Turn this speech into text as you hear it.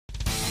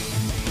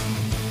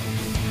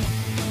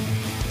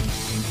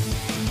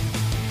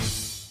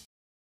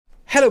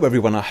Hello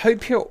everyone, I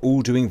hope you're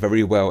all doing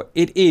very well.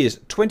 It is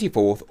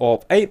 24th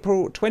of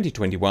April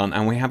 2021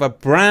 and we have a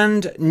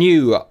brand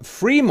new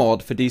free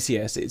mod for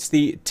DCS. It's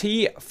the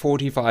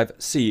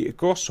T-45C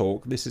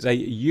Goshawk. This is a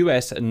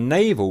US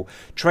naval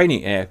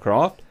training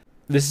aircraft.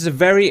 This is a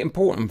very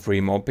important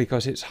free mod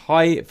because it's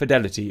high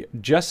fidelity,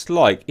 just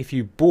like if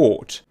you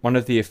bought one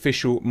of the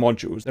official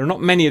modules. There are not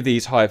many of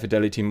these high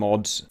fidelity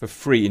mods for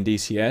free in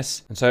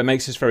DCS, and so it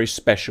makes this very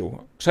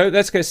special. So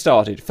let's get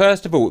started.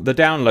 First of all, the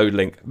download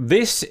link.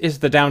 This is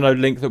the download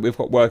link that we've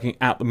got working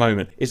at the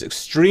moment. It's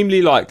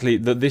extremely likely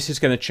that this is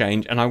going to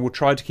change, and I will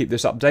try to keep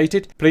this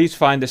updated. Please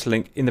find this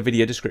link in the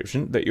video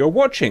description that you're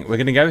watching. We're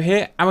going to go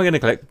here and we're going to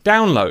click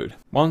download.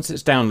 Once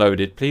it's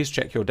downloaded, please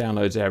check your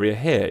downloads area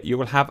here. You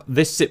will have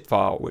this zip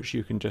file, which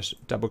you can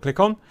just double click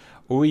on.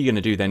 All you're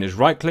going to do then is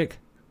right click,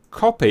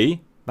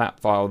 copy that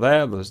file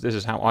there. This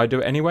is how I do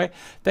it anyway.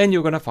 Then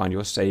you're going to find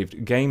your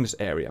saved games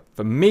area.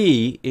 For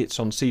me, it's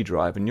on C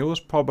drive, and yours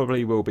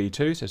probably will be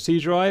too. So C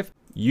drive,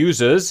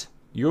 users,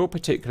 your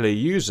particular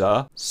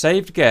user,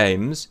 saved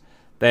games.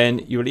 Then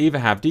you will either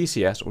have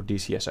DCS or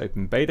DCS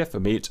Open Beta. For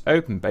me, it's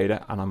Open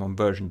Beta, and I'm on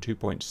version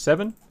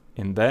 2.7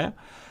 in there.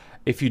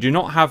 If you do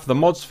not have the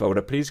mods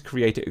folder, please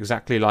create it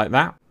exactly like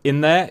that.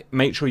 In there,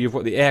 make sure you've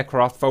got the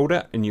aircraft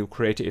folder, and you'll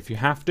create it if you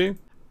have to.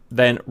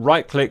 Then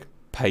right click,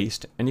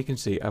 paste, and you can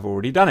see I've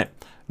already done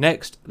it.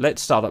 Next,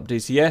 let's start up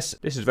DCS.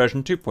 This is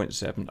version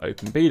 2.7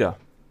 Open Beta.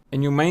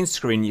 In your main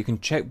screen, you can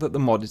check that the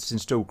mod is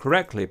installed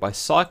correctly by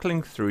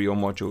cycling through your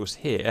modules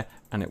here,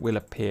 and it will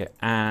appear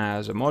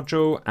as a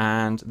module,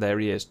 and there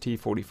he is,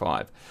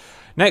 T45.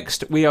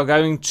 Next, we are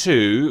going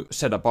to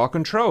set up our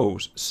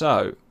controls.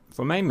 So,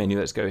 for main menu,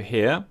 let's go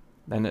here.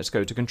 Then let's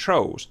go to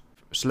controls.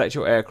 Select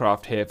your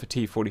aircraft here for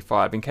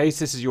T45. In case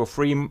this is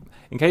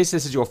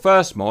your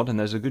first mod, and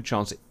there's a good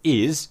chance it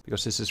is,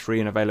 because this is free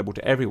and available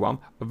to everyone.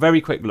 A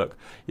very quick look.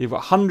 You've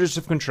got hundreds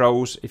of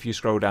controls if you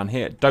scroll down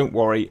here. Don't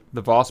worry,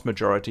 the vast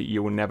majority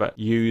you will never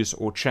use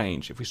or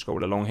change. If we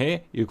scroll along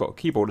here, you've got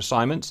keyboard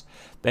assignments.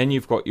 Then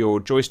you've got your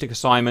joystick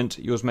assignment.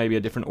 Yours may be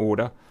a different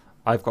order.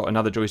 I've got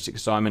another joystick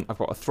assignment. I've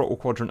got a throttle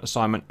quadrant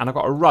assignment, and I've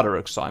got a rudder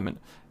assignment.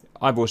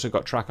 I've also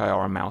got track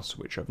IR and mouse,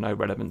 which are of no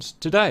relevance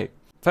today.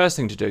 First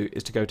thing to do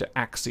is to go to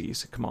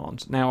axes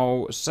command.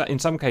 Now, in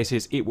some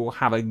cases, it will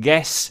have a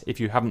guess if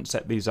you haven't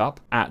set these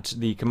up at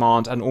the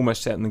command and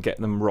almost set them and get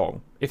them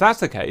wrong. If that's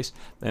the case,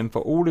 then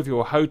for all of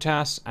your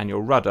HOTAS and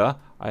your rudder,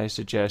 I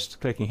suggest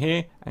clicking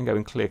here and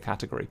going clear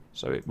category.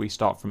 So we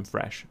start from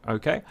fresh.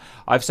 Okay,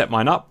 I've set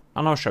mine up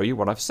and I'll show you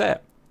what I've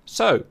set.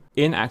 So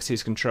in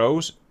axes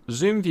controls,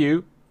 zoom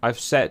view, I've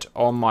set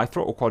on my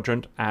throttle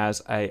quadrant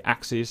as a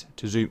axis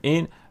to zoom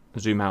in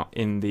and zoom out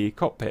in the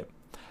cockpit.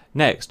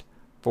 Next,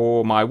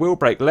 for my wheel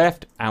brake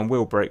left and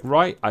wheel brake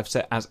right, I've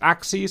set as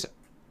axes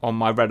on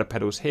my rudder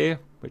pedals here,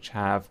 which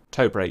have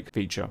toe brake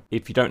feature.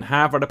 If you don't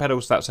have rudder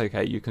pedals, that's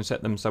okay. You can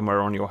set them somewhere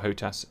on your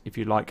HOTAS if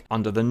you like,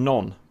 under the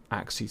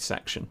non-axes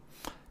section.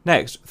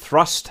 Next,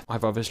 thrust,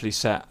 I've obviously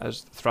set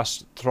as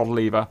thrust throttle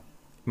lever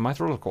in my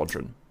throttle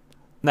quadrant.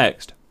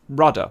 Next,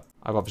 rudder,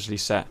 I've obviously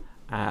set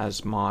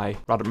as my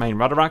main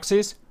rudder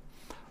axis.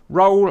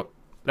 Roll,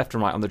 left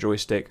and right on the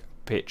joystick,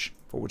 pitch,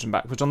 forwards and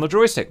backwards on the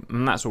joystick,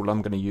 and that's all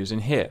I'm going to use in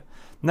here.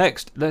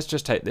 Next, let's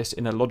just take this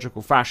in a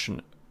logical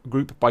fashion,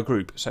 group by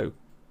group. So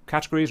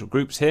categories or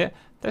groups here,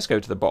 let's go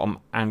to the bottom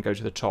and go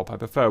to the top. I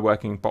prefer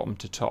working bottom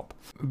to top.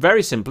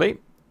 Very simply,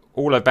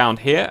 all I've bound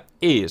here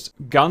is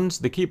guns.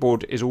 The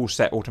keyboard is all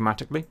set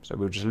automatically, so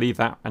we'll just leave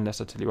that unless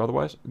I tell you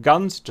otherwise.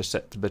 Guns, just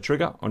set to the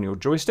trigger on your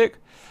joystick.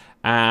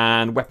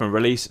 And weapon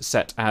release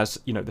set as,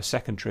 you know, the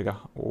second trigger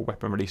or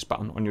weapon release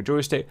button on your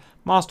joystick.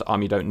 Master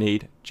arm you don't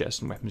need, just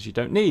some weapons you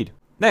don't need.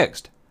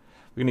 Next,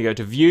 we're going to go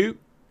to view,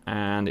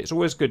 and it's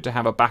always good to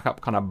have a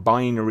backup kind of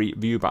binary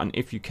view button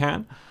if you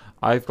can.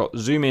 I've got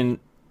zoom in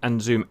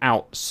and zoom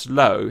out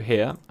slow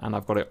here, and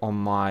I've got it on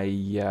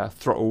my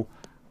throttle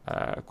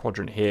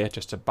quadrant here,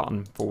 just a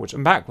button forwards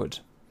and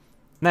backwards.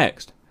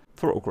 Next,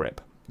 throttle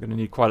grip. You're going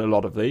to need quite a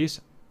lot of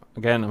these.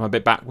 Again, I'm a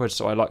bit backwards,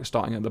 so I like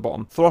starting at the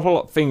bottom.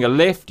 Throttle finger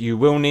lift, you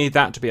will need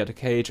that to be able to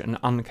cage and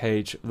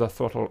uncage the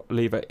throttle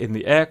lever in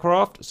the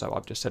aircraft. So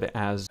I've just set it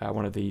as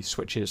one of the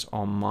switches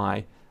on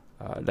my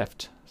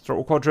left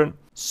throttle quadrant.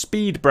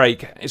 Speed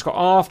brake, it's got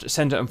aft,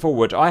 center and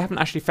forward. I haven't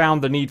actually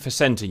found the need for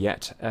center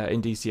yet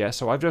in DCS,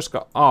 so I've just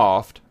got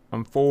aft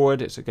and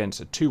forward. It's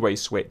against a two-way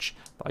switch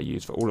that I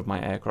use for all of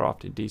my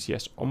aircraft in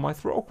DCS on my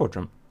throttle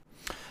quadrant.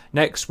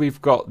 Next, we've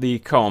got the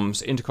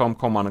comms, Intercom,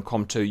 Com1 and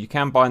Com2. You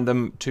can bind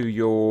them to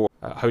your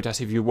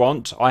HOTAS if you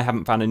want. I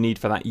haven't found a need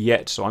for that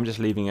yet, so I'm just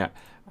leaving it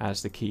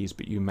as the keys,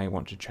 but you may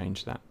want to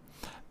change that.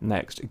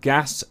 Next,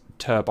 gas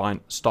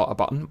turbine starter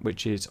button,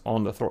 which is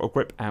on the throttle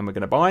grip, and we're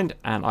going to bind,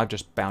 and I've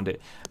just bound it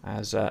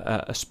as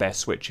a spare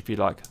switch, if you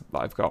like,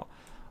 that I've got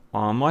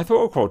on my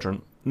throttle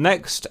quadrant.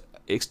 Next,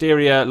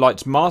 exterior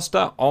lights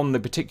master on the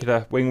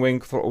particular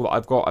wing throttle that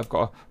I've got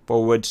a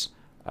forwards,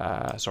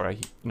 sorry,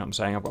 you know what I'm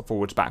saying, I've got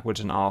forwards,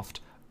 backwards and aft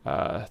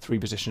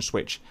 3-position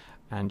switch,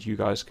 and you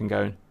guys can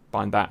go and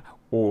bind that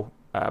or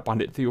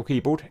bind it to your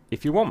keyboard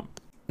if you want.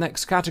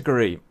 Next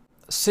category,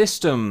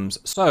 systems.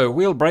 So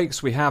wheel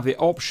brakes, we have the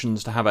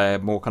options to have a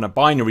more kind of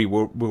binary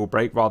wheel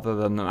brake rather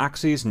than an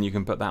axis, and you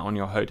can put that on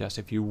your HOTAS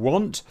if you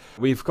want.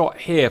 We've got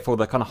here for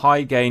the kind of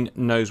high gain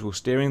nose wheel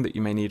steering that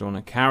you may need on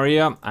a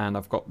carrier, and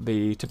I've got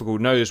the typical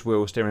nose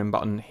wheel steering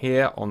button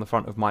here on the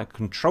front of my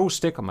control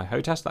stick on my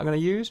HOTAS that I'm going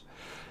to use.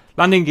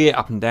 Landing gear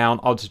up and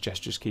down, I'd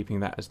suggest just keeping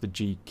that as the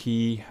G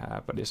key,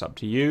 but it's up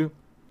to you.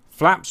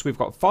 Flaps, we've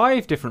got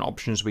 5 different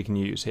options we can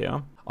use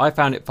here. I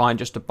found it fine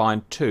just to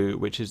bind 2,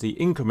 which is the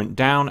increment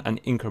down and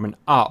increment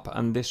up,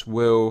 and this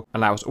will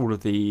allow us all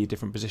of the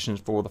different positions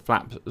for the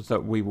flaps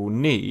that we will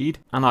need,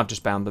 and I've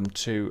just bound them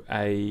to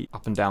a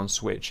up and down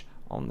switch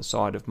on the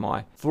side of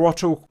my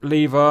throttle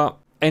lever.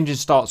 Engine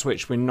start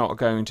switch we're not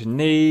going to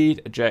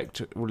need.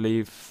 Eject we'll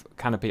leave,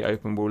 canopy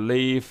open we'll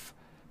leave.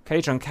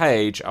 Cage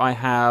uncage, I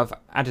have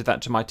added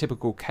that to my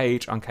typical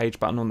cage uncage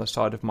button on the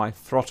side of my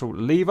throttle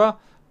lever.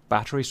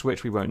 Battery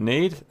switch we won't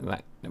need.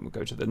 Then we'll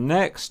go to the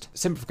next.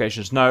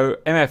 Simplifications, no.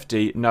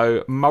 MFD,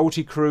 no.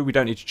 Multi-crew, we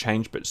don't need to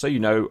change, but so you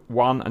know,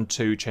 1 and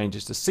 2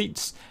 changes the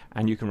seats,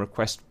 and you can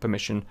request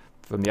permission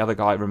from the other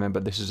guy. Remember,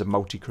 this is a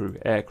multi-crew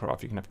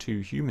aircraft. You can have 2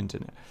 humans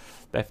in it.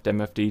 Left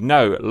MFD,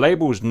 no.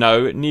 Labels,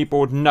 no.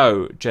 Kneeboard,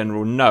 no.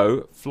 General,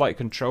 no. Flight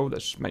control,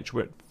 let's make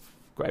sure we've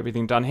got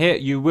everything done here.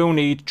 You will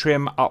need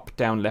trim up,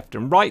 down, left,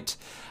 and right,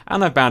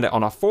 and I've bound it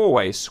on a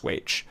 4-way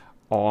switch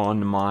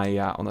on my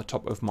on the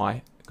top of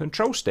my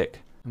control stick.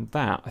 And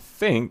that, I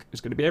think,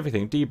 is going to be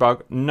everything.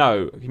 Debug,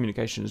 no.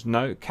 Communications,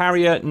 no.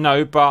 Carrier,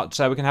 no, but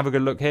we can have a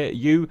good look here.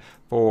 U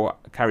for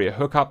carrier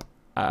hookup.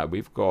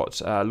 We've got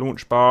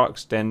launch bar,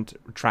 extend,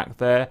 retract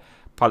there.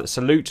 Pilot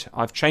salute,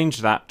 I've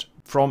changed that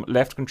from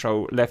left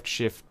control, left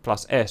shift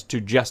plus S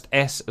to just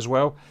S as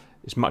well.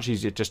 It's much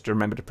easier just to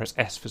remember to press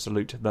S for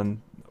salute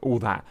than all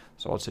that.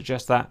 So I'd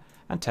suggest that.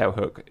 And tail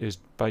hook is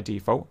by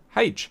default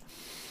H.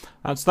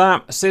 That's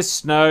that.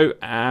 Assists, no.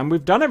 And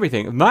we've done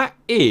everything. And that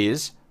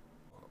is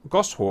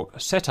Goshawk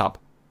set up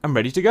and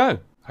ready to go.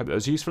 Hope that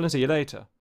was useful and see you later.